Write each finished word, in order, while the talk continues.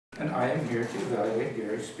and I am here to evaluate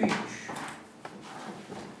Gary's speech.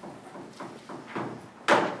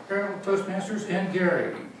 Harold, Toastmasters, and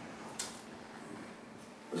Gary. It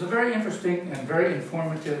was a very interesting and very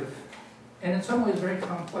informative, and in some ways very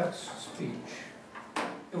complex speech.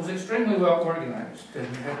 It was extremely well organized, and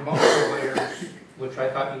you had multiple layers, which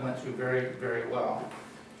I thought you went through very, very well.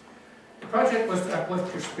 The project was to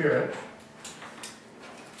uplift your spirit,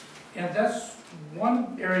 and that's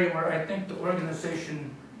one area where I think the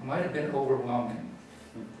organization might have been overwhelming.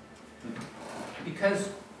 Because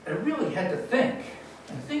I really had to think,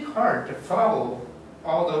 and think hard to follow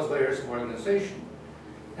all those layers of organization.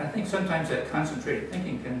 And I think sometimes that concentrated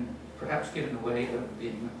thinking can perhaps get in the way of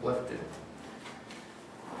being uplifted.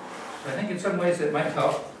 I think in some ways it might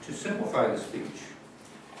help to simplify the speech.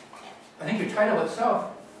 I think your title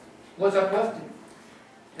itself was uplifting.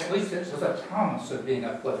 At least it was a promise of being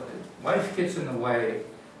uplifted. Life gets in the way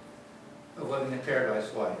of living a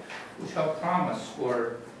paradise life, which helped promise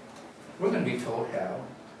for, we're going to be told how,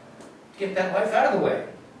 to get that life out of the way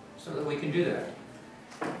so that we can do that.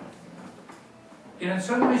 And in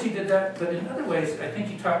some ways he did that, but in other ways I think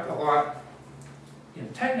he talked a lot in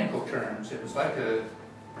technical terms. It was like a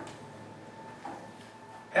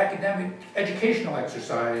academic, educational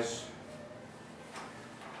exercise.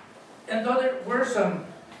 And though there were some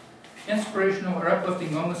inspirational or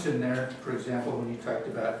uplifting moments in there, for example, when you talked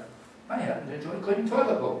about, I happen to enjoy cleaning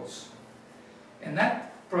toilet bowls. And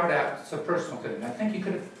that brought out some personal thing. I think you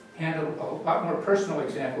could have handled a lot more personal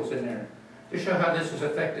examples in there to show how this has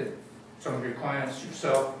affected some of your clients,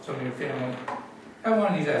 yourself, some of your family. Have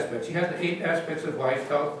one of these aspects. You have the 8 aspects of life: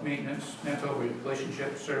 health, maintenance, mental,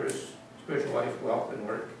 relationship, service, spiritual life, wealth, and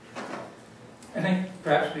work. I think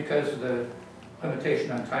perhaps because of the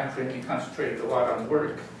limitation on time frame, you concentrated a lot on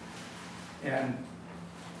work and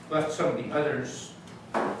left some of the others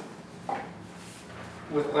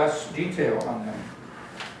with less detail on them.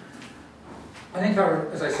 I think there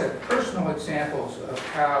are, as I said, personal examples of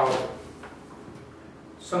how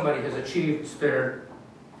somebody has achieved their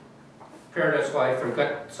paradise life or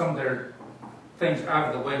got some of their things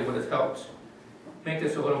out of the way would have helped make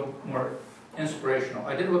this a little more inspirational.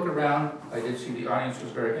 I did look around. I did see the audience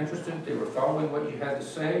was very interested. They were following what you had to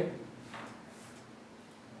say.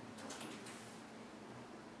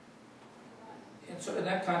 And so in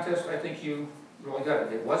that contest, I think you really got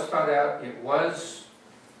it. It was thought out. It was,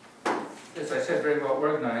 as I said, very well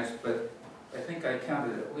organized, but I think I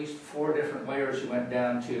counted at least 4 different layers you went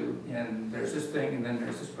down to, and there's this thing, and then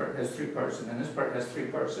there's this part has 3 parts, and then this part has 3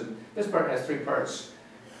 parts, and this part has 3 parts.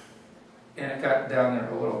 And it got down there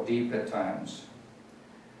a little deep at times.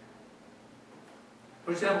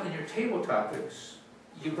 For example, in your table topics,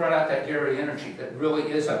 you brought out that Gary energy that really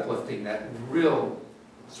is uplifting, that real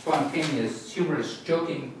spontaneous, humorous,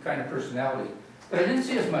 joking kind of personality. But I didn't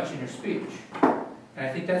see as much in your speech. And I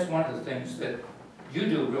think that's one of the things that you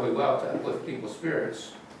do really well to uplift people's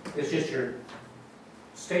spirits. It's just your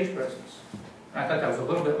stage presence. And I thought that was a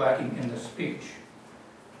little bit lacking in the speech.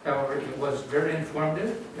 However, it was very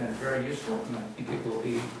informative and very useful, and I think it will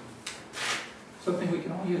be something we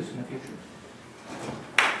can all use in the future.